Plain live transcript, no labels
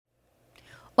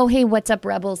Oh, hey, what's up,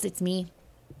 Rebels? It's me,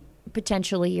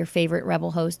 potentially your favorite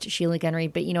Rebel host, Sheila Gunnery.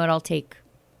 But you know what? I'll take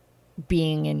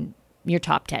being in your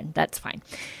top 10. That's fine.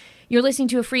 You're listening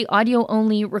to a free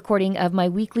audio-only recording of my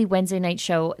weekly Wednesday night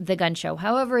show, The Gun Show.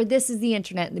 However, this is the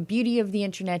internet, and the beauty of the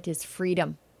internet is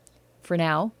freedom for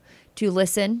now to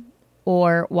listen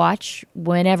or watch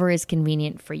whenever is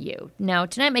convenient for you. Now,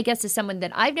 tonight my guest is someone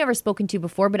that I've never spoken to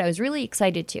before, but I was really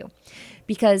excited to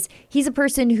because he's a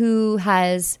person who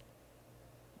has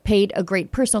paid a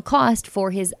great personal cost for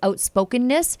his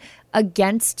outspokenness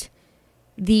against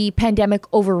the pandemic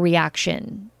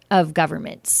overreaction of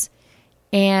governments.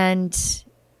 And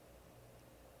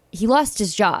he lost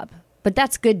his job, but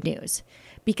that's good news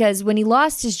because when he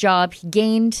lost his job, he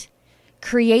gained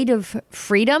creative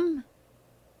freedom,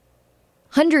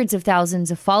 hundreds of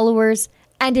thousands of followers,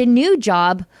 and a new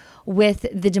job with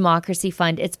the Democracy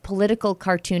Fund. It's political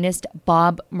cartoonist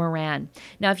Bob Moran.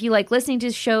 Now, if you like listening to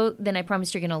the show, then I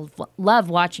promise you're going to love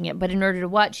watching it. But in order to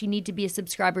watch, you need to be a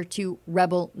subscriber to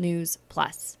Rebel News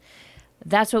Plus.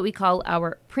 That's what we call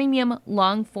our premium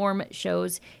long-form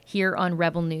shows here on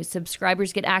Rebel News.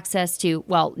 Subscribers get access to,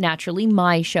 well, naturally,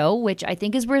 my show, which I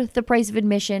think is worth the price of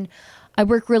admission. I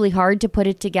work really hard to put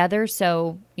it together,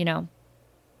 so,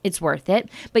 it's worth it.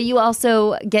 But you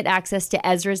also get access to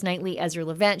Ezra's nightly Ezra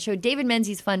Levant show, David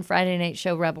Menzies' fun Friday night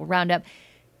show, Rebel Roundup,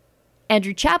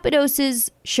 Andrew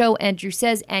Chapados' show, Andrew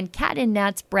Says, and Kat and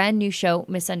Nat's brand new show,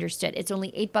 Misunderstood. It's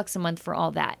only $8 a month for all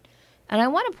that. And I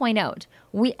want to point out,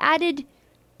 we added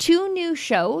 2 new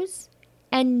shows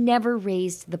and never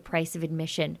raised the price of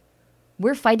admission.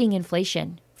 We're fighting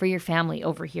inflation for your family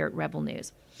over here at Rebel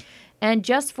News. And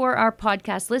just for our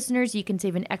podcast listeners, you can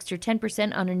save an extra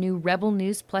 10% on a new Rebel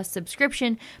News Plus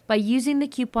subscription by using the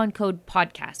coupon code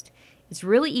PODCAST. It's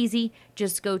really easy.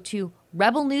 Just go to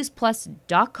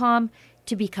rebelnewsplus.com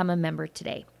to become a member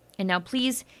today. And now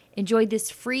please enjoy this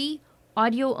free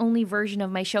audio-only version of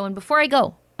my show. And before I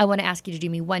go, I want to ask you to do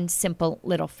me one simple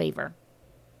little favor.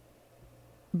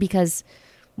 Because,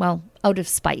 well, out of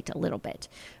spite a little bit,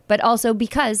 but also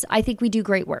because I think we do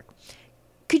great work.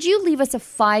 Could you leave us a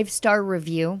 5-star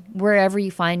review wherever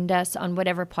you find us on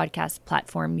whatever podcast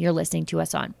platform you're listening to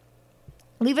us on?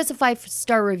 Leave us a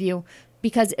 5-star review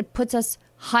because it puts us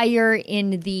higher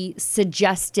in the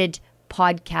suggested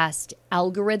podcast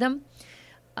algorithm.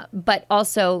 But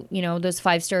also, those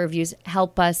 5-star reviews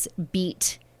help us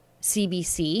beat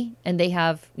CBC, and they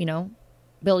have,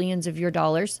 billions of your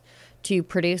dollars to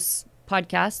produce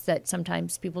podcasts that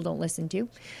sometimes people don't listen to.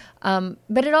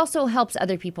 But it also helps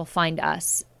other people find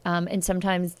us. And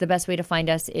sometimes the best way to find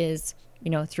us is,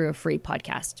 through a free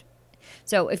podcast.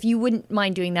 So if you wouldn't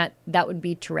mind doing that, that would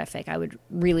be terrific. I would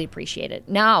really appreciate it.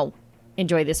 Now,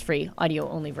 enjoy this free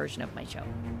audio-only version of my show.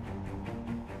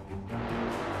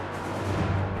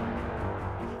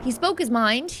 He spoke his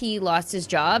mind, he lost his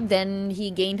job, then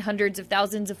he gained hundreds of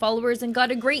thousands of followers and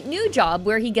got a great new job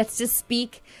where he gets to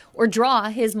speak or draw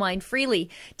his mind freely.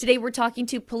 Today we're talking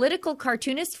to political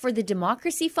cartoonist for the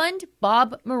Democracy Fund,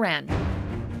 Bob Moran.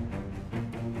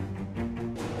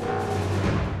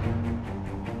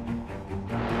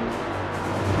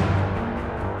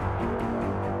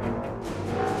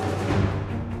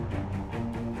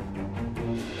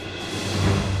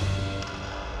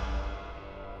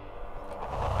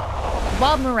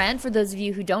 Bob Moran, for those of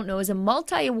you who don't know, is a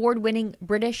multi-award-winning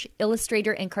British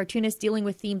illustrator and cartoonist dealing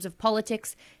with themes of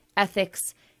politics,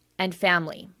 ethics, and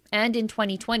family. And in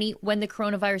 2020, when the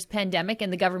coronavirus pandemic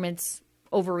and the government's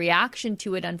overreaction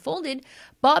to it unfolded,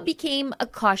 Bob became a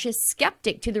cautious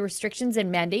skeptic to the restrictions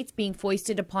and mandates being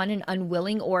foisted upon an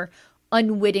unwilling or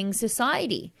unwitting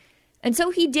society. And so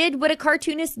he did what a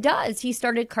cartoonist does. He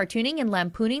started cartooning and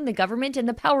lampooning the government and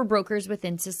the power brokers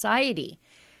within society.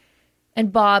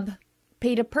 And Bob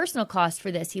paid a personal cost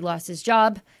for this. He lost his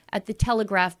job at the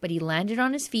Telegraph, but he landed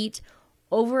on his feet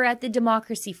over at the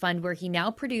Democracy Fund, where he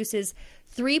now produces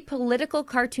 3 political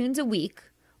cartoons a week,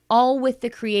 all with the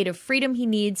creative freedom he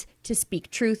needs to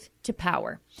speak truth to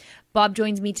power. Bob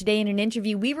joins me today in an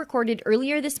interview we recorded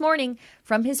earlier this morning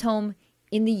from his home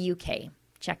in the UK.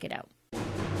 Check it out.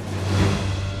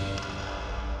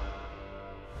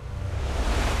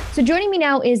 So joining me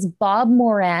now is Bob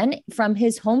Moran from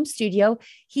his home studio.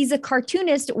 He's a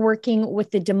cartoonist working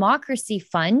with the Democracy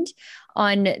Fund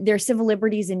on their civil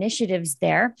liberties initiatives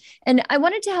there. And I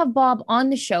wanted to have Bob on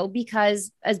the show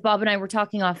because, as Bob and I were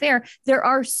talking off air, there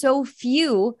are so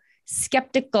few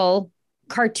skeptical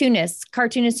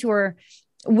cartoonists who are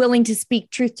willing to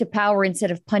speak truth to power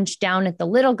instead of punch down at the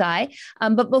little guy.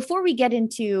 But before we get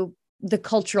into the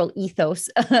cultural ethos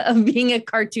of being a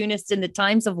cartoonist in the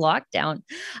times of lockdown,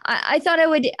 I thought I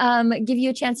would give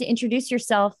you a chance to introduce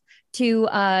yourself to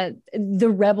the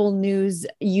Rebel News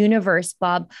universe,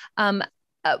 Bob.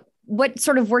 What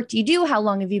sort of work do you do? How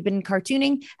long have you been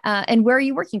cartooning? And where are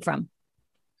you working from?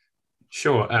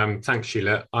 Sure. Thanks,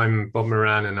 Sheila. I'm Bob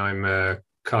Moran, and I'm a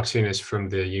cartoonist from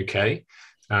the UK.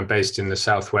 I'm based in the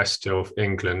southwest of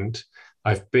England.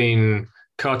 I've been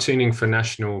cartooning for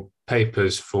national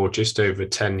papers for just over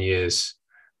 10 years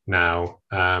now.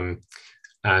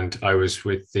 And I was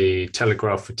with the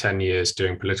Telegraph for 10 years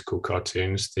doing political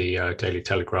cartoons, the Daily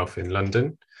Telegraph in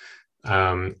London.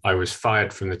 I was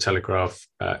fired from the Telegraph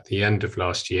at the end of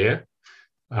last year,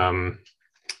 partly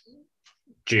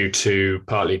due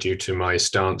to my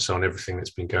stance on everything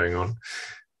that's been going on.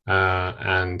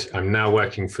 And I'm now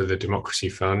working for the Democracy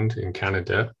Fund in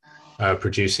Canada,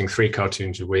 producing 3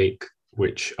 cartoons a week,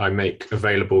 which I make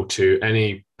available to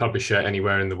any publisher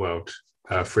anywhere in the world,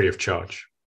 free of charge.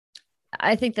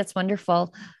 I think that's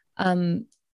wonderful.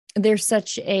 There's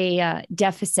such a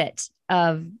deficit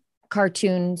of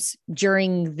cartoons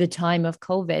during the time of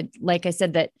COVID. Like I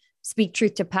said, that speak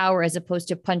truth to power as opposed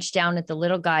to punch down at the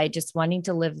little guy just wanting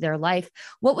to live their life.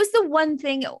 What was the one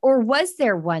thing, or was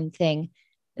there one thing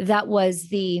that was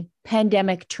the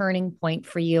pandemic turning point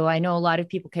for you? I know a lot of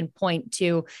people can point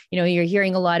to, you're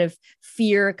hearing a lot of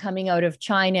fear coming out of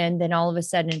China, and then all of a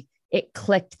sudden it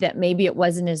clicked that maybe it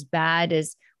wasn't as bad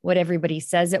as what everybody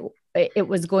says it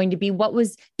was going to be.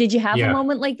 Did you have a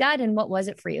moment like that? And what was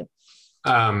it for you?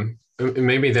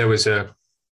 Maybe there was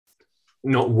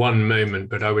not one moment,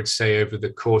 but I would say over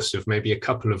the course of maybe a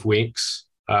couple of weeks,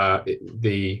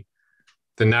 the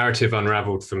narrative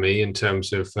unraveled for me in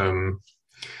terms of,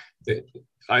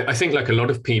 I think like a lot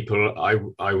of people,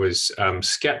 I was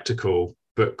skeptical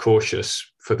but cautious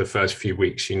for the first few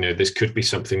weeks. This could be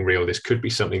something real, this could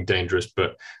be something dangerous,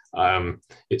 but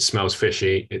it smells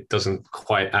fishy. It doesn't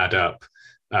quite add up,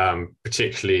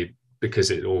 particularly because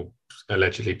it all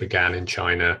allegedly began in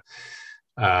China.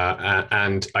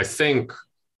 And I think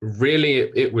really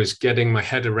it was getting my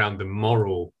head around the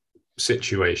moral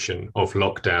situation of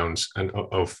lockdowns and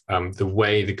of the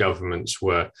way the governments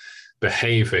were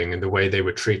behaving and the way they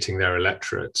were treating their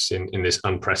electorates in this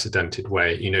unprecedented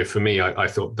way. For me, I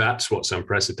thought that's what's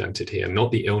unprecedented here,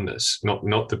 not the illness, not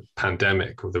the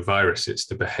pandemic or the virus. It's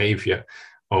the behavior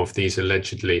of these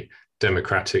allegedly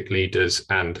democratic leaders.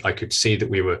 And I could see that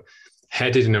we were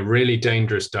headed in a really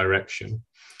dangerous direction.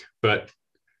 But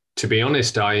to be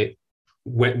honest,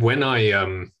 when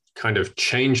I kind of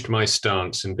changed my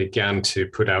stance and began to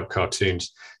put out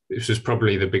cartoons, this was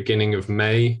probably the beginning of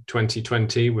May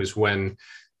 2020 was when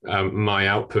my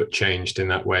output changed in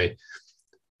that way.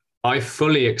 I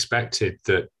fully expected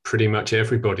that pretty much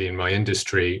everybody in my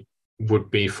industry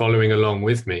would be following along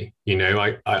with me.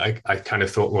 I kind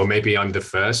of thought, well, maybe I'm the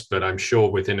first, but I'm sure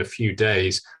within a few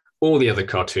days, all the other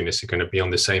cartoonists are going to be on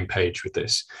the same page with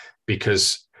this.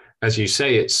 Because as you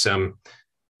say,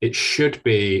 it should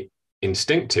be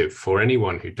instinctive for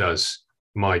anyone who does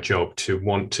my job to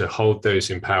want to hold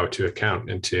those in power to account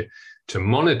and to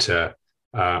monitor,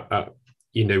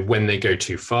 when they go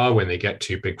too far, when they get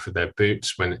too big for their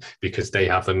boots, because they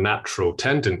have a natural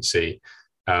tendency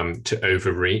to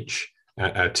overreach,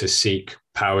 to seek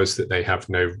powers that they have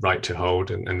no right to hold,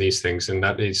 and these things. And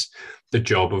that is the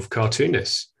job of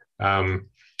cartoonists. And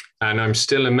I'm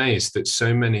still amazed that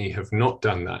so many have not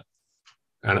done that.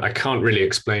 And I can't really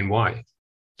explain why.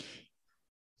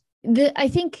 I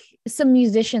think some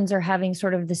musicians are having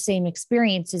sort of the same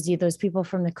experience as you, those people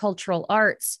from the cultural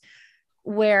arts,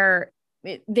 where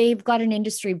they've got an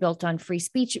industry built on free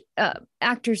speech.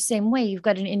 Actors, same way. You've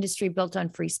got an industry built on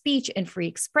free speech and free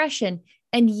expression.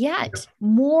 And yet,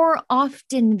 more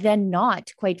often than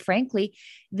not, quite frankly,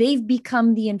 they've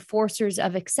become the enforcers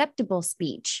of acceptable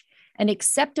speech and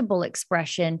acceptable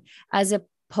expression, as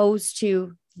opposed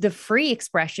to the free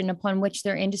expression upon which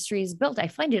their industry is built. I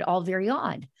find it all very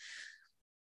odd.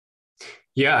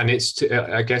 Yeah, and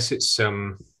I guess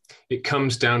it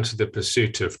comes down to the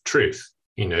pursuit of truth,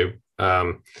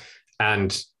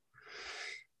 and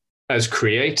as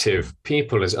creative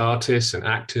people, as artists and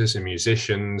actors and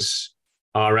musicians,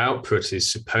 our output is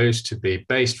supposed to be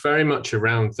based very much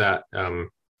around that.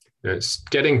 It's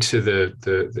getting to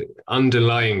the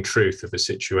underlying truth of a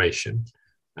situation.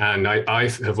 And I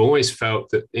have always felt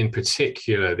that, in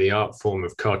particular, the art form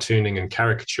of cartooning and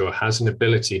caricature has an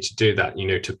ability to do that,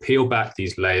 to peel back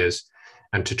these layers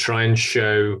and to try and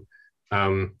show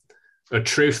a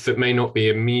truth that may not be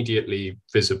immediately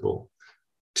visible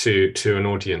to an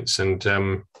audience. And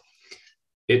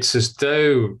it's as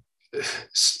though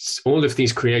all of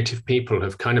these creative people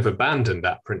have kind of abandoned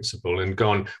that principle and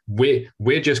gone,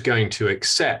 we're just going to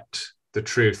accept the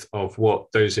truth of what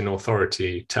those in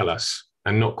authority tell us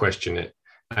and not question it.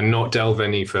 and not delve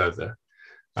any further.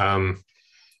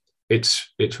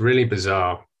 It's really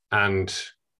bizarre and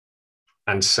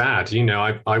sad.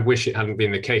 I wish it hadn't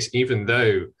been the case, even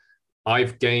though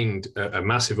I've gained a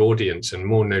massive audience and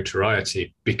more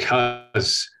notoriety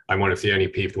because I'm one of the only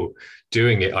people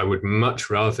doing it. I would much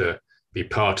rather be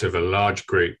part of a large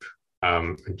group,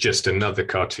 just another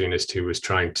cartoonist who was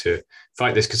trying to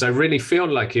fight this, because I really feel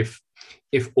like if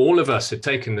all of us had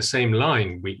taken the same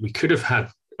line, we could have had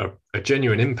a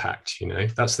genuine impact.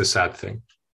 That's the sad thing.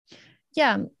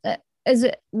 Yeah. As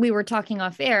we were talking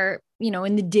off air,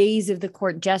 in the days of the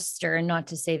court jester, and not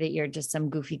to say that you're just some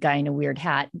goofy guy in a weird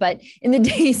hat, but in the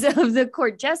days of the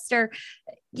court jester,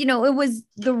 it was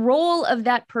the role of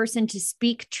that person to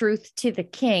speak truth to the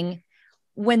king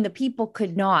when the people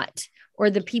could not,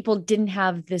 or the people didn't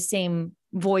have the same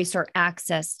voice or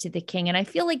access to the king. And I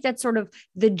feel like that's sort of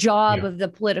the job of the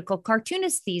political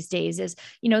cartoonist these days is,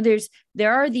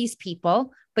 there are these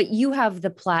people, but you have the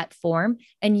platform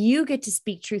and you get to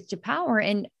speak truth to power.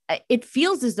 And it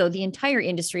feels as though the entire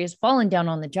industry has fallen down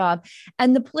on the job.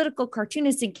 And the political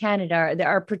cartoonists in Canada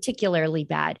are particularly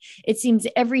bad. It seems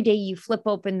every day you flip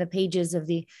open the pages of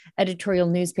the editorial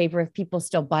newspaper, if people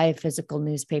still buy a physical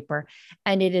newspaper,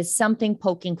 and it is something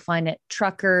poking fun at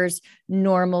truckers,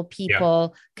 normal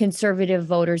people, conservative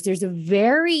voters. There's a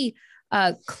very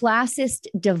classist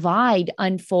divide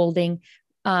unfolding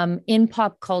in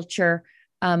pop culture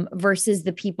versus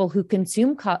the people who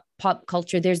consume pop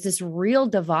culture. There's this real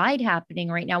divide happening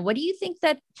right now. What do you think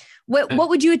what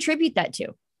would you attribute that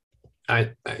to?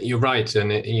 You're right.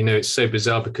 And it's so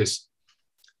bizarre because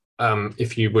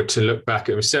if you were to look back,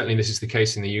 certainly this is the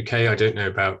case in the UK. I don't know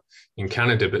about in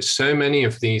Canada, but so many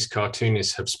of these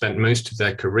cartoonists have spent most of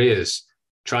their careers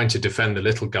trying to defend the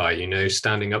little guy,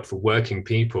 standing up for working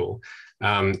people.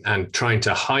 And trying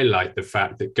to highlight the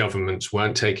fact that governments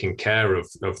weren't taking care of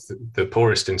the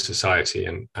poorest in society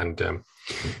and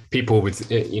people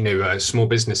with, small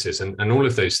businesses and all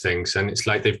of those things. And it's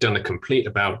like they've done a complete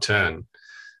about turn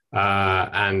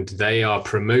and they are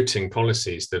promoting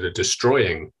policies that are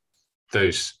destroying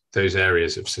those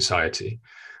areas of society.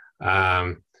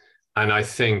 And I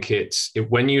think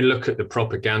when you look at the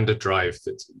propaganda drive,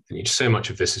 that so much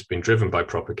of this has been driven by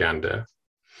propaganda.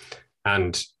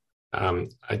 And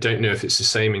I don't know if it's the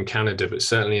same in Canada, but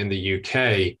certainly in the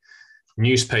UK,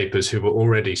 newspapers who were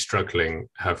already struggling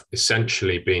have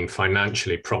essentially been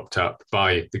financially propped up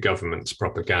by the government's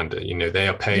propaganda. They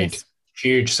are paid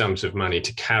huge sums of money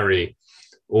to carry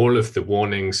all of the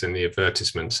warnings and the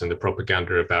advertisements and the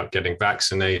propaganda about getting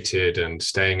vaccinated and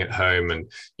staying at home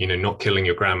and, not killing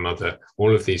your grandmother,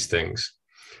 all of these things.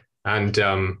 And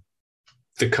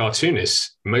the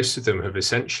cartoonists, most of them have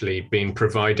essentially been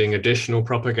providing additional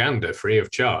propaganda free of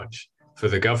charge for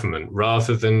the government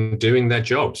rather than doing their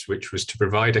jobs, which was to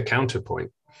provide a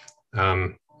counterpoint.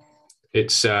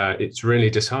 It's really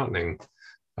disheartening.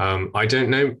 I don't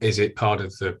know, is it part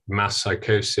of the mass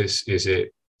psychosis? Is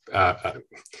it that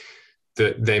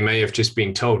they may have just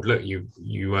been told, look,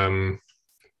 you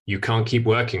can't keep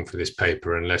working for this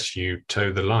paper unless you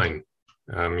toe the line?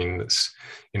 I mean, that's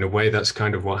in a way, that's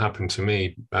kind of what happened to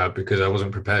me because I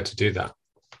wasn't prepared to do that.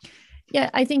 Yeah,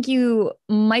 I think you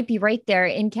might be right there.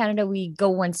 In Canada, we go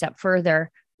one step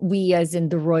further. We, as in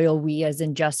the royal we, as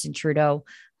in Justin Trudeau,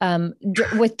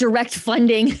 with direct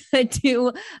funding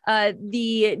to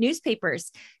the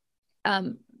newspapers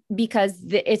because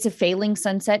it's a failing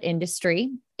sunset industry.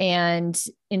 And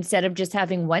instead of just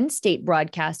having one state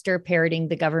broadcaster parroting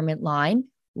the government line,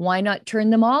 why not turn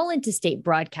them all into state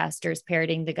broadcasters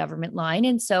parroting the government line?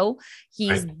 And so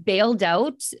he's bailed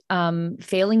out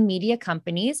failing media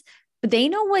companies, but they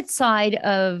know what side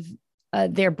of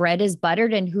their bread is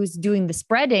buttered and who's doing the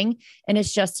spreading. And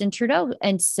it's Justin Trudeau.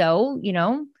 And so,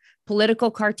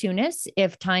 political cartoonists,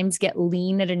 if times get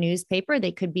lean at a newspaper,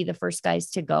 they could be the first guys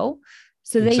to go.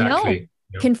 So they know,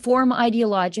 conform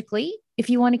ideologically if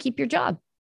you want to keep your job.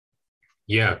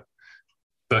 Yeah.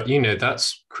 But,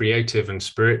 that's creative and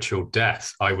spiritual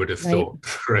death, I would have thought,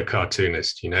 for a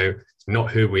cartoonist, it's not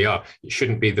who we are. It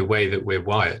shouldn't be the way that we're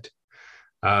wired.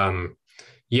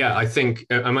 I think,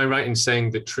 am I right in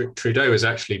saying that Trudeau has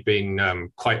actually been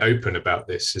quite open about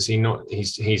this? Has he not?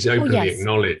 He's openly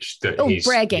acknowledged that he's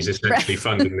essentially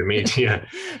funding the media.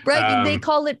 Bragging, they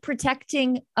call it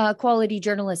protecting quality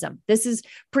journalism. This is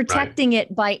protecting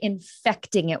it by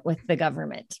infecting it with the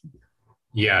government.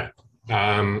 Yeah.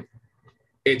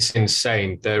 It's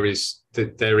insane. There is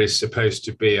supposed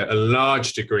to be a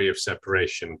large degree of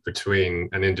separation between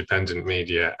an independent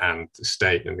media and the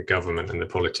state and the government and the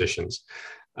politicians.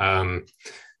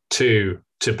 to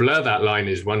blur that line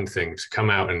is one thing. To come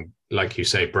out and, like you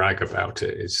say, brag about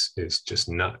it is just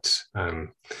nuts.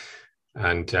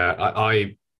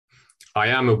 I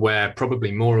am aware,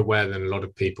 probably more aware than a lot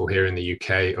of people here in the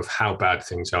UK, of how bad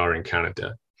things are in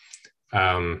Canada.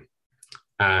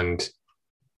 And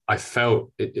I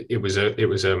felt it was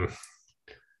an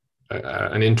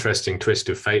interesting twist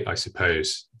of fate, I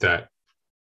suppose, that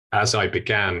as I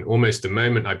began, almost the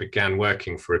moment I began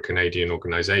working for a Canadian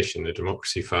organization, the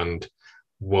Democracy Fund,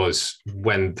 was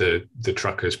when the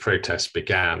truckers' protests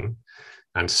began.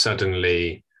 And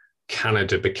suddenly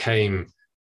Canada became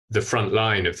the front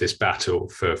line of this battle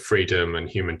for freedom and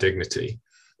human dignity.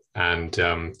 And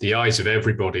the eyes of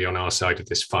everybody on our side of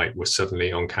this fight were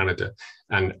suddenly on Canada.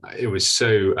 And it was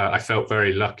so, I felt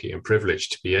very lucky and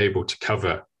privileged to be able to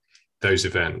cover those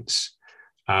events,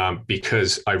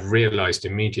 because I realized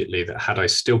immediately that had I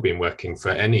still been working for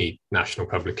any national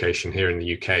publication here in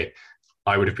the UK,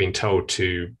 I would have been told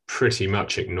to pretty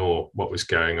much ignore what was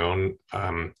going on,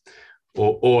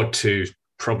 or to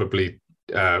probably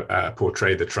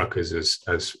portray the truckers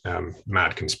as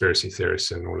mad conspiracy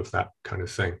theorists and all of that kind of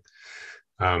thing.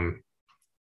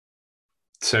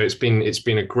 So it's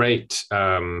been a great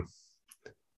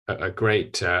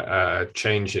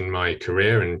change in my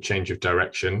career and change of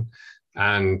direction.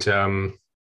 And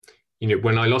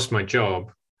when I lost my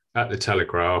job at the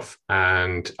Telegraph,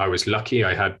 and I was lucky,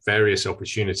 I had various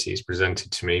opportunities presented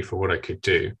to me for what I could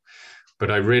do, but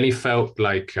I really felt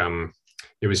like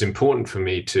it was important for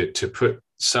me to put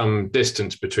some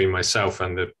distance between myself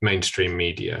and the mainstream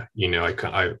media.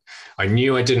 I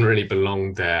knew I didn't really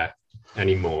belong there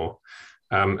anymore,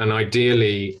 and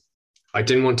ideally, I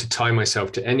didn't want to tie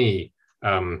myself to any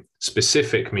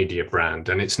specific media brand.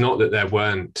 And it's not that there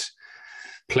weren't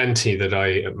plenty that I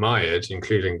admired,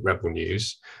 including Rebel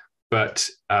News, but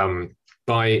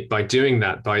by doing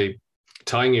that, by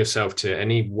tying yourself to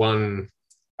any one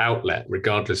outlet,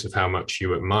 regardless of how much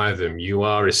you admire them, you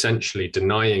are essentially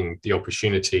denying the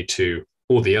opportunity to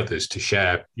all the others to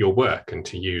share your work and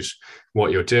to use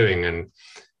what you're doing. And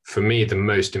for me, the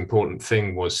most important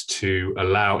thing was to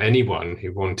allow anyone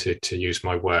who wanted to use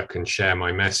my work and share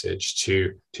my message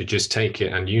to just take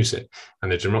it and use it.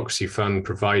 And the Democracy Fund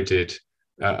provided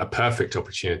a perfect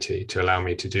opportunity to allow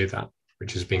me to do that,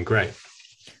 which has been great.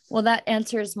 Well, that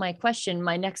answers my question.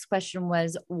 My next question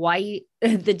was why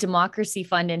the Democracy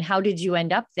Fund and how did you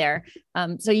end up there?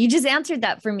 So you just answered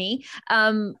that for me.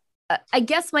 I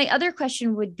guess my other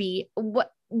question would be,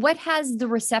 what has the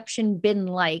reception been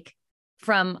like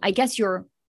from, I guess, your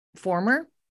former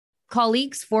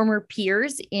colleagues, former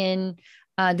peers in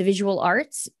the visual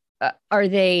arts? Are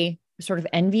they sort of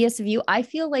envious of you? I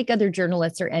feel like other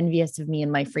journalists are envious of me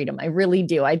and my freedom. I really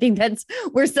do. I think that's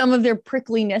where some of their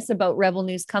prickliness about Rebel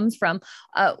News comes from.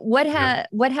 What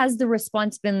has the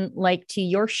response been like to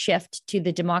your shift to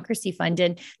the Democracy Fund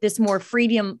and this more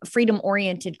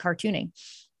freedom-oriented cartooning?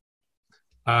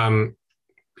 To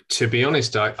be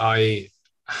honest, I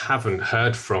haven't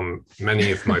heard from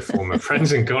many of my former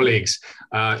friends and colleagues,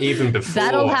 even before.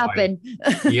 That'll happen.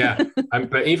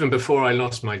 But even before I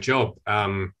lost my job,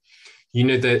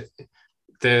 that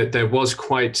there was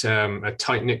quite a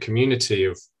tight-knit community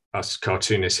of us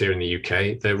cartoonists here in the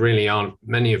UK. There really aren't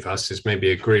many of us. There's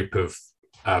maybe a group of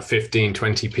 15,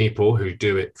 20 people who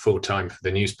do it full-time for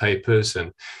the newspapers.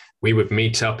 And we would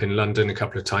meet up in London a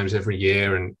couple of times every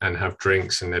year and have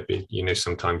drinks. And there'd be,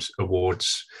 sometimes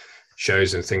awards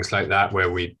shows and things like that where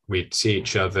we'd see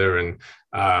each other and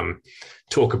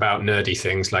talk about nerdy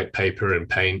things like paper and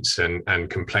paints and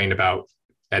complain about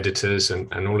editors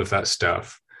and all of that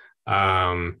stuff.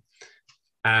 And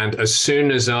as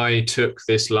soon as I took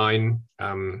this line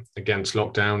against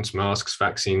lockdowns, masks,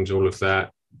 vaccines, all of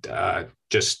that,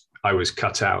 I was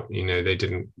cut out. They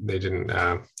didn't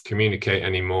communicate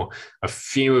anymore. A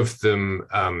few of them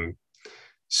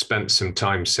spent some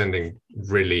time sending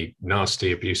really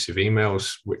nasty, abusive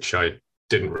emails, which I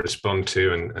didn't respond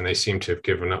to, and they seem to have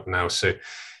given up now. So,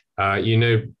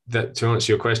 that to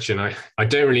answer your question, I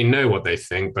don't really know what they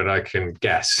think, but I can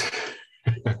guess.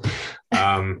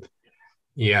 I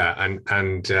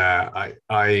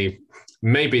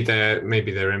maybe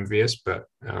they're envious, but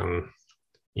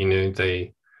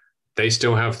they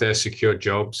still have their secure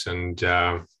jobs and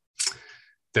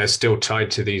they're still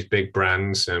tied to these big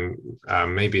brands, and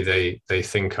maybe they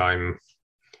think I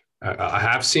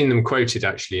have seen them quoted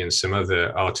actually in some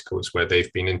other articles where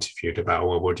they've been interviewed about,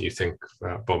 well, what do you think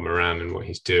about Bob Moran and what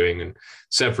he's doing? And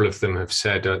several of them have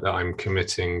said that I'm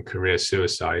committing career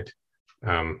suicide,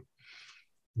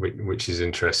 which is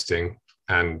interesting.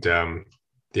 And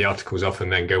the articles often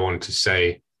then go on to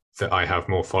say that I have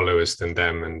more followers than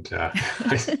them, and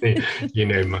you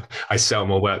know, I sell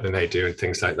more work than they do, and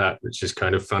things like that, which is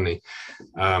kind of funny.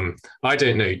 I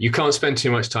don't know. You can't spend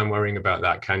too much time worrying about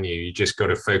that, can you? You just got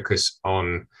to focus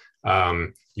on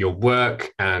your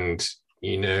work, and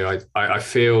you know, I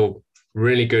feel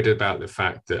really good about the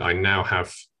fact that I now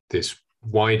have this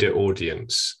wider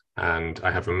audience, and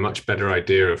I have a much better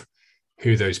idea of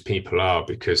who those people are,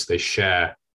 because they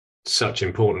share such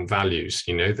important values,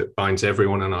 you know, that binds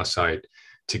everyone on our side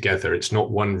together. It's not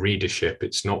one readership,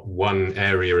 it's not one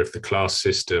area of the class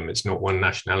system, it's not one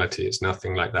nationality, it's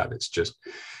nothing like that. It's just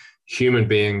human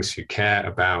beings who care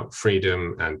about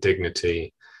freedom and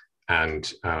dignity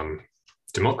and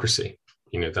democracy.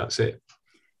 You know, that's it.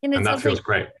 And that feels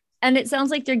great. And it sounds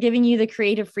like they're giving you the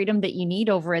creative freedom that you need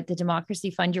over at the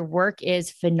Democracy Fund. Your work is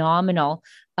phenomenal.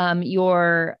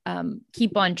 Your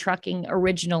Keep on Trucking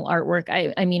original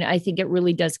artwork, I mean, I think it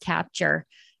really does capture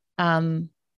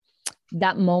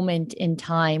that moment in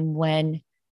time when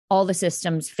all the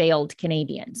systems failed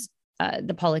Canadians.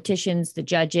 The politicians, the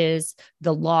judges,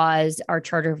 the laws, our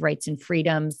Charter of Rights and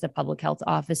Freedoms, the public health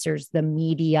officers, the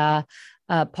media,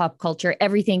 pop culture,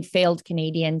 everything failed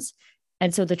Canadians.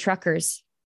 And so the truckers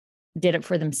did it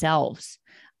for themselves.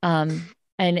 And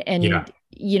yeah.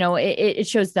 You know, it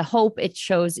shows the hope. It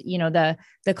shows, you know, the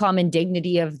common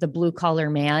dignity of the blue collar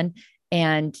man,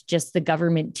 and just the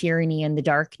government tyranny and the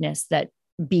darkness that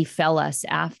befell us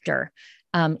after.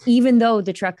 Even though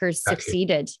the truckers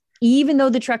succeeded,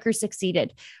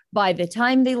 by the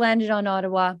time they landed on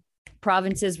Ottawa,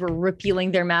 provinces were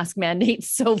repealing their mask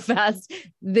mandates so fast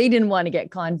they didn't want to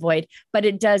get convoyed. But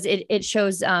it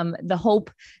shows the hope,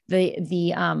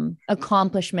 the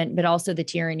accomplishment, but also the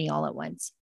tyranny all at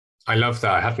once. I love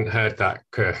that. I hadn't heard that,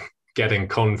 getting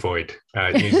convoyed,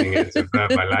 using it as a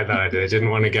verb. I like that idea. I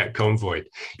didn't want to get convoyed.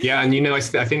 Yeah, and you know, I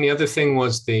think the other thing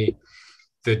was the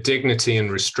dignity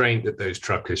and restraint that those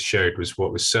truckers showed was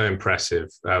what was so impressive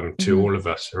to all of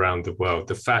us around the world.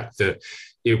 The fact that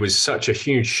it was such a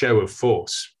huge show of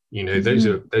force. You know,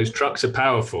 those trucks are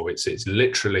powerful. It's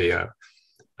literally a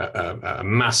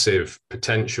massive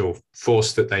potential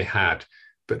force that they had,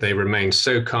 but they remained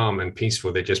so calm and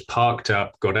peaceful. They just parked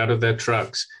up, got out of their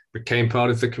trucks, became part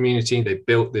of the community. They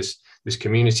built this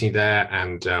community there,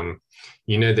 and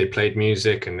you know, they played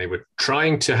music and they were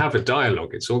trying to have a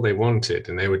dialogue. It's all they wanted,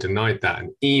 and they were denied that.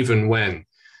 And even when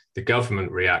the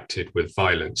government reacted with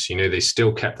violence, you know, they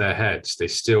still kept their heads. They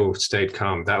still stayed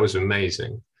calm. That was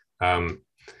amazing,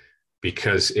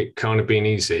 because it can't have been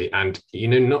easy. And, you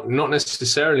know, not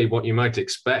necessarily what you might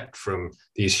expect from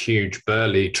these huge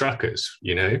burly truckers,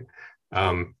 you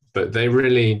know, but they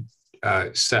really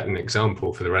set an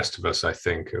example for the rest of us, I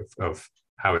think, of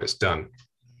how it's done.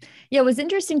 Yeah, it was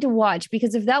interesting to watch,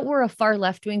 because if that were a far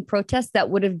left-wing protest, that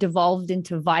would have devolved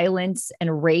into violence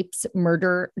and rapes,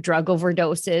 murder, drug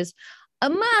overdoses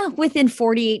within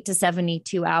 48 to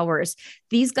 72 hours.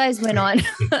 These guys went on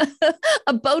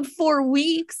about 4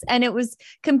 weeks, and it was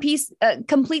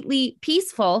completely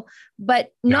peaceful.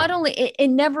 But not only, it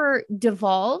never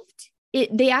devolved.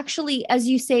 They actually, as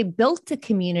you say, built a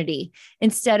community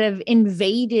instead of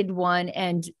invaded one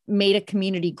and made a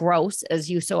community gross,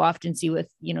 as you so often see with,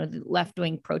 you know, the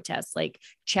left-wing protests like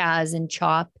Chaz and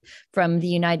CHOP from the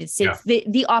United States. Yeah.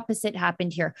 The opposite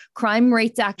happened here. Crime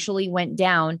rates actually went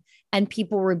down and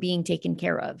people were being taken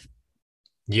care of.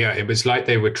 Yeah, it was like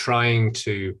they were trying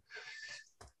to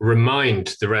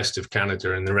remind the rest of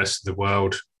Canada and the rest of the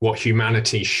world what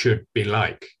humanity should be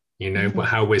like. You know,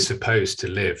 how we're supposed to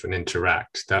live and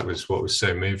interact. That was what was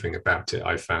so moving about it,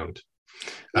 I found.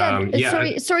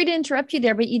 Sorry to interrupt you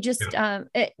there, but you just,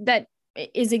 that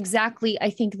is exactly, I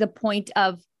think, the point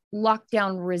of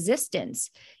lockdown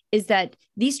resistance, is that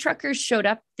these truckers showed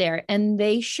up there and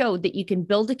they showed that you can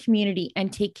build a community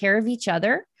and take care of each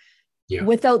other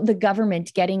without the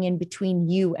government getting in between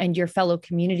you and your fellow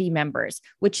community members,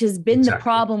 which has been the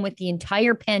problem with the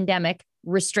entire pandemic,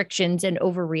 restrictions and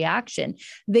overreaction.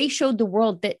 They showed the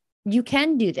world that you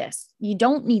can do this. You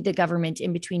don't need the government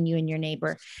in between you and your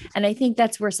neighbor. And I think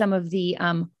that's where some of the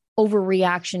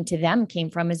overreaction to them came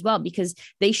from as well, because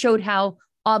they showed how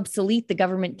obsolete the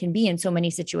government can be in so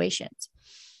many situations.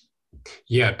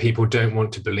 Yeah, people don't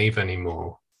want to believe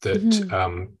anymore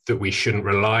that that we shouldn't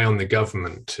rely on the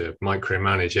government to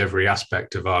micromanage every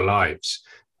aspect of our lives.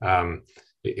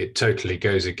 It totally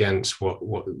goes against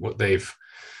what they've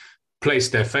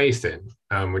placed their faith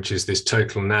in, which is this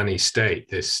total nanny state,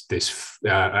 this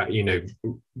you know,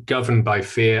 governed by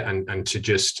fear and to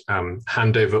just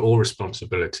hand over all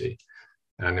responsibility.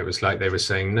 And it was like they were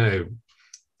saying, no,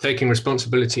 taking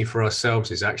responsibility for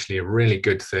ourselves is actually a really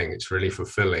good thing. It's really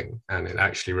fulfilling, and it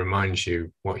actually reminds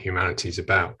you what humanity is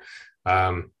about.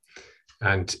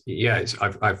 And yeah,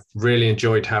 I've really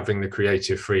enjoyed having the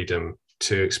creative freedom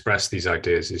to express these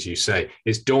ideas. As you say,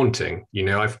 it's daunting.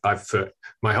 I've for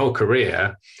my whole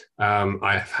career,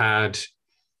 I've had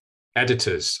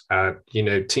editors,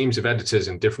 teams of editors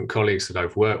and different colleagues that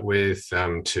I've worked with,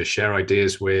 to share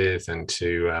ideas with and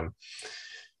to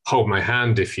hold my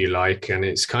hand, if you like. And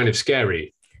it's kind of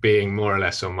scary being more or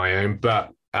less on my own, but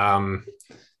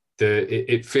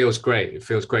it feels great. It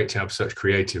feels great to have such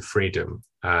creative freedom,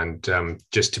 and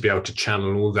just to be able to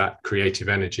channel all that creative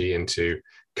energy into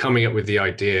coming up with the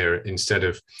idea instead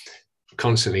of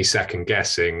constantly second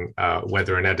guessing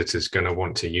whether an editor's going to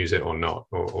want to use it or not,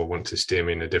 or want to steer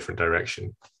me in a different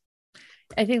direction.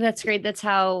 I think that's great. That's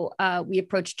how we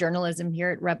approach journalism here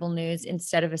at Rebel News.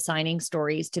 Instead of assigning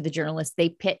stories to the journalists, they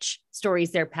pitch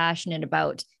stories they're passionate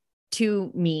about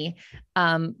to me,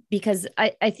 because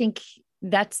I think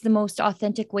that's the most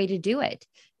authentic way to do it.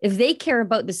 If they care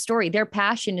about the story, their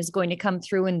passion is going to come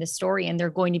through in the story, and they're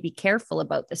going to be careful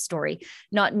about the story,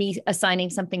 not me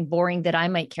assigning something boring that I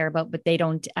might care about, but they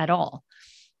don't at all.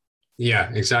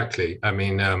 Yeah, exactly. I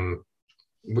mean,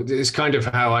 it's kind of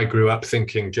how I grew up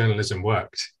thinking journalism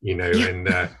worked, and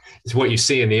it's what you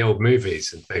see in the old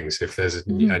movies and things. If there's a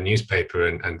newspaper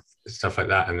and stuff like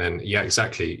that, and then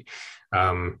exactly.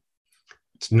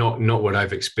 It's not what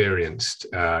I've experienced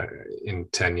in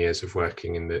 10 years of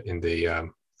working in the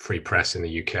free press in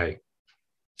the UK.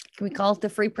 Can we call it the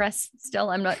free press still?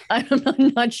 I'm not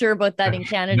sure about that in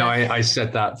Canada. No, I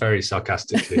said that very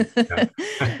sarcastically.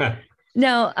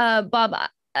 Now, Bob,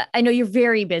 I know you're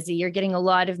very busy. You're getting a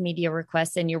lot of media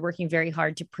requests, and you're working very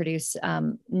hard to produce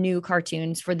new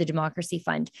cartoons for the Democracy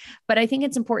Fund. But I think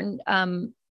it's important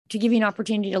to give you an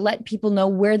opportunity to let people know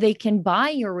where they can buy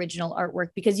your original artwork,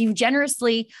 because you've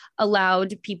generously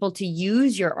allowed people to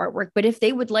use your artwork. But if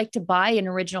they would like to buy an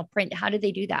original print, how do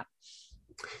they do that?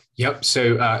 Yep.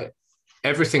 So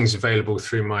everything's available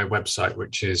through my website,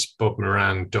 which is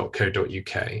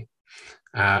bobmoran.co.uk.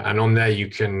 And on there, you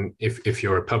can, if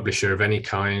you're a publisher of any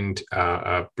kind,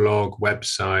 a blog,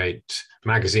 website,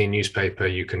 magazine, newspaper,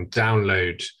 you can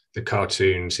download the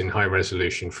cartoons in high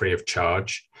resolution free of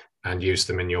charge and use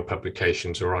them in your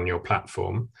publications or on your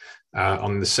platform.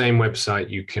 On the same website,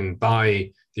 you can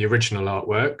buy the original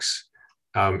artworks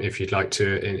if you'd like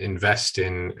to invest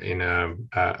in an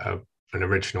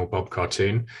original Bob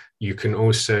cartoon. You can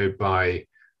also buy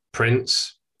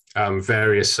prints,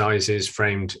 various sizes,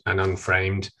 framed and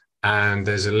unframed. And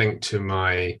there's a link to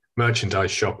my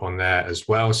merchandise shop on there as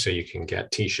well, so you can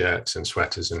get T-shirts and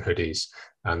sweaters and hoodies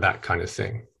and that kind of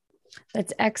thing.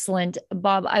 That's excellent.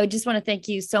 Bob, I just want to thank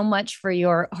you so much for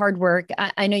your hard work.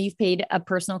 I know you've paid a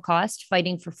personal cost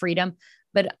fighting for freedom,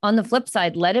 but on the flip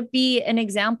side, let it be an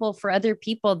example for other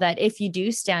people that if you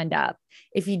do stand up,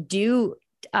 if you do,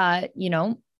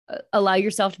 allow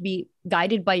yourself to be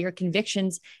guided by your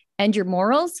convictions and your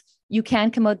morals, you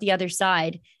can come out the other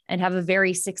side and have a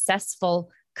very successful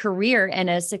career and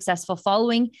a successful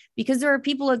following, because there are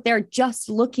people out there just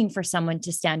looking for someone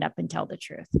to stand up and tell the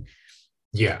truth.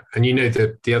 Yeah. And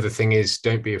the other thing is,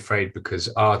 don't be afraid, because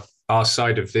our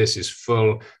side of this is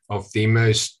full of the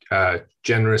most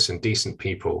generous and decent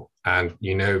people. And,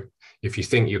 if you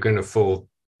think you're going to fall,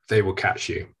 they will catch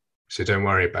you. So don't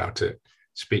worry about it.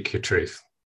 Speak your truth.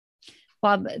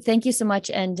 Bob, thank you so much.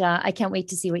 And I can't wait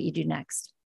to see what you do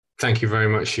next. Thank you very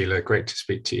much, Sheila. Great to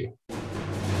speak to you.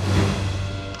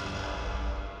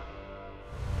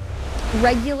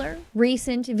 Regular,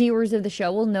 recent viewers of the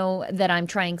show will know that I'm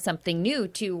trying something new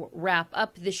to wrap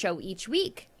up the show each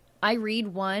week. I read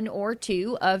one or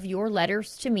two of your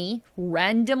letters to me,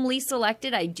 randomly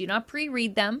selected. I do not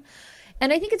pre-read them.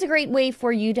 And I think it's a great way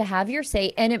for you to have your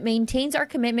say, and it maintains our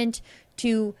commitment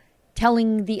to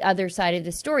telling the other side of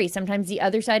the story. Sometimes the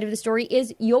other side of the story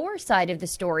is your side of the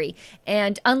story.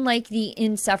 And unlike the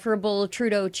insufferable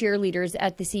Trudeau cheerleaders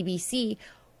at the CBC,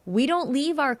 we don't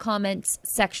leave our comments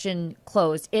section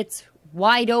closed. It's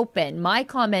wide open. My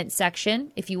comment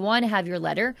section, if you want to have your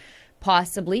letter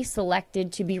possibly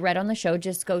selected to be read on the show,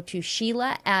 just go to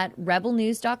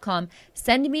sheila@rebelnews.com.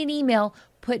 Send me an email,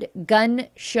 put Gun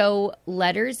Show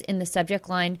Letters in the subject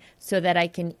line so that I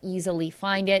can easily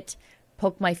find it,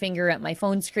 poke my finger at my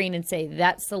phone screen and say,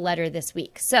 that's the letter this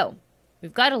week. So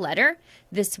we've got a letter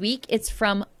this week. It's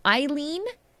from Eileen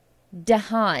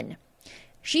Dehaan.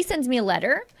 She sends me a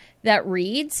letter that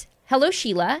reads, "Hello,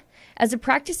 Sheila. As a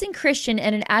practicing Christian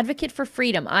and an advocate for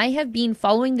freedom, I have been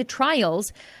following the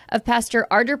trials of Pastor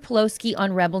Artur Pawlowski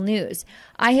on Rebel News.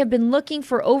 I have been looking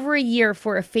for over a year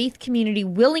for a faith community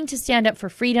willing to stand up for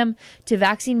freedom, to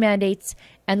vaccine mandates,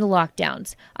 and the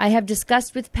lockdowns. I have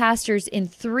discussed with pastors in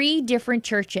 3 different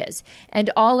churches,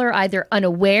 and all are either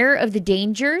unaware of the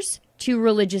dangers to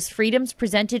religious freedoms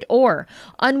presented or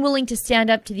unwilling to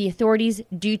stand up to the authorities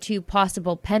due to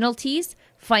possible penalties,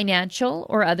 financial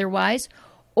or otherwise,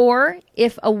 or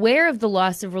if aware of the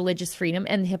loss of religious freedom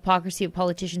and the hypocrisy of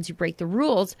politicians who break the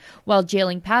rules while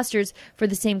jailing pastors for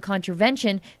the same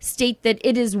contravention, state that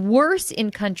it is worse in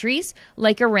countries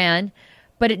like Iran,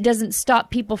 but it doesn't stop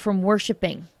people from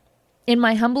worshiping. In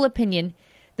my humble opinion,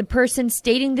 the person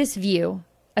stating this view,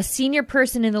 a senior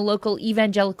person in the local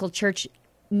evangelical church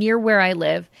near where I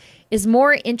live, is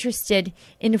more interested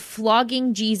in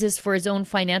flogging Jesus for his own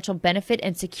financial benefit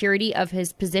and security of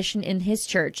his position in his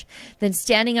church than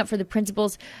standing up for the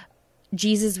principles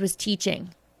Jesus was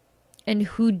teaching and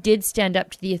who did stand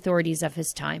up to the authorities of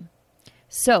his time.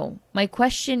 So, my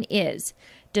question is,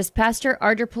 does Pastor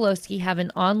Artur Pawlowski have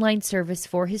an online service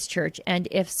for his church? And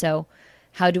if so,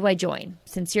 how do I join?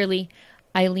 Sincerely,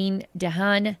 Eileen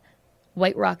Dehan,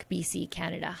 White Rock, BC,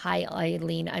 Canada. Hi,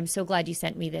 Eileen. I'm so glad you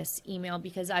sent me this email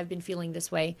because I've been feeling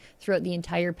this way throughout the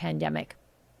entire pandemic.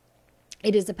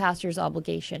 It is a pastor's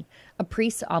obligation, a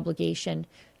priest's obligation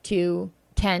to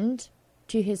tend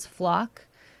to his flock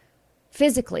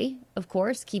physically, of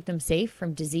course, keep them safe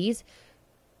from disease,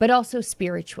 but also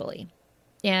spiritually.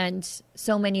 And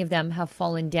so many of them have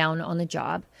fallen down on the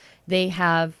job. They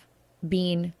have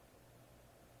been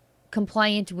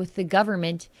compliant with the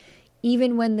government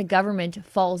even when the government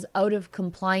falls out of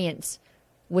compliance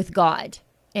with God.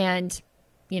 And,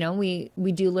 you know, we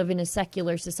do live in a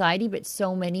secular society, but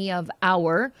so many of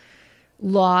our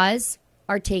laws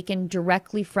are taken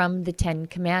directly from the 10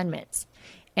 Commandments.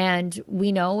 And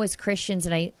we know as Christians,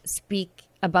 and I speak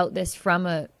about this from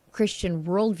a Christian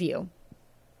worldview,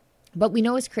 but we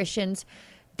know as Christians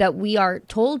that we are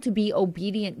told to be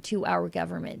obedient to our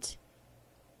government,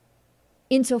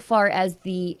 insofar as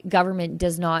the government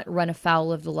does not run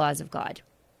afoul of the laws of God.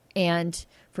 And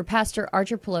for Pastor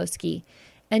Artur Pawlowski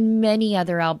and many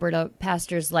other Alberta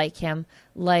pastors like him,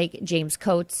 like James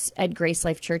Coates at Grace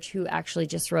Life Church, who actually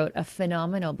just wrote a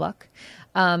phenomenal book,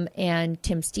 and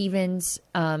Tim Stevens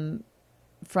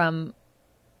from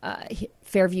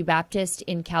Fairview Baptist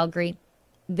in Calgary,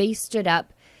 they stood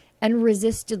up and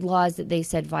resisted laws that they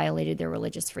said violated their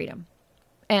religious freedom.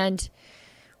 And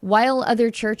while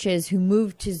other churches who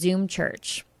moved to Zoom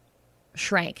church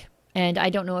shrank, and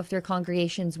I don't know if their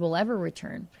congregations will ever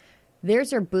return,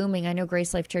 theirs are booming. I know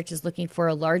Grace Life Church is looking for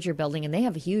a larger building, and they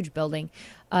have a huge building.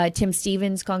 Tim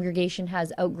Stevens' congregation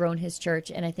has outgrown his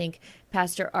church, and I think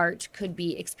Pastor Art could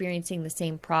be experiencing the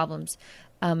same problems.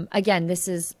 Again, this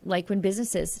is like when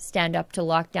businesses stand up to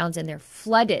lockdowns and they're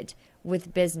flooded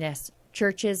with business.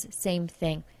 Churches, same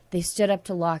thing. They stood up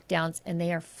to lockdowns and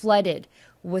they are flooded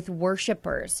with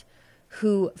worshipers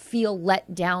who feel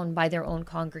let down by their own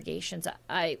congregations.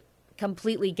 I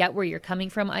completely get where you're coming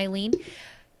from, Eileen.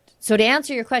 So to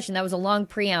answer your question, that was a long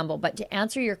preamble, but to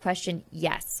answer your question,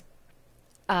 yes.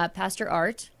 Pastor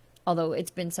Art, although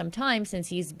it's been some time since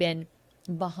he's been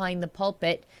behind the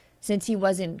pulpit, since he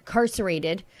was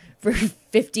incarcerated for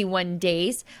 51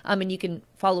 days. And you can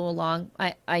follow along.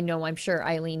 I know, I'm sure,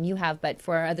 Eileen, you have, but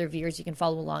for our other viewers, you can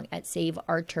follow along at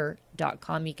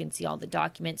saveartur.com. You can see all the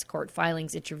documents, court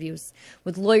filings, interviews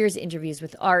with lawyers, interviews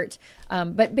with Art.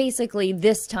 But basically,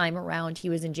 this time around,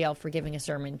 he was in jail for giving a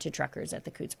sermon to truckers at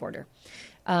the Coutts border.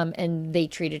 And they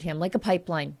treated him like a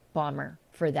pipeline bomber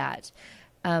for that.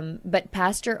 But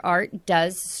Pastor Art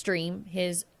does stream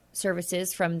his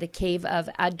services from the Cave of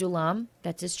Adullam,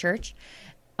 that's his church,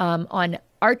 on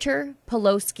Artur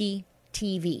Pawlowski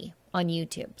TV on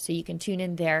YouTube. So you can tune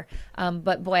in there.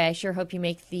 But boy, I sure hope you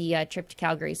make the trip to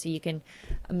Calgary so you can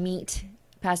meet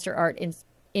Pastor Art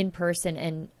in person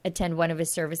and attend one of his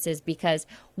services, because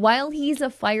while he's a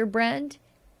firebrand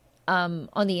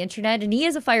on the internet, and he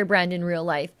is a firebrand in real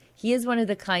life, he is one of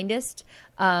the kindest,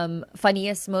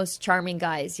 funniest, most charming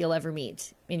guys you'll ever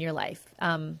meet in your life.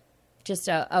 Just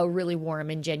a really warm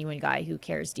and genuine guy who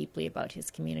cares deeply about his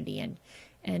community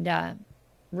and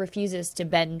refuses to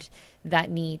bend that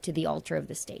knee to the altar of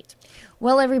the state.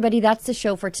 Well, everybody, that's the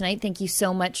show for tonight. Thank you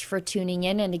so much for tuning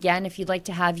in. And again, if you'd like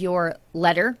to have your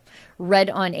letter read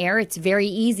on air, it's very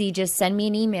easy. Just send me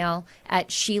an email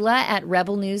at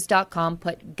sheila@rebelnews.com.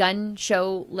 Put Gun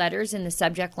Show Letters in the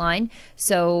subject line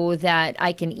so that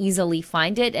I can easily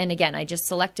find it. And again, I just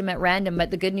select them at random. But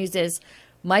the good news is,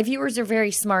 my viewers are very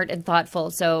smart and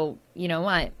thoughtful, so, you know,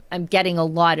 I'm getting a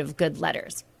lot of good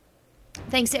letters.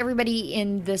 Thanks to everybody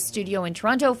in the studio in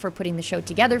Toronto for putting the show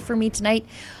together for me tonight.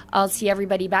 I'll see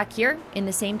everybody back here in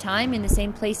the same time, in the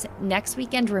same place next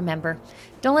weekend. Remember,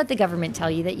 don't let the government tell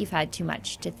you that you've had too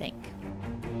much to think.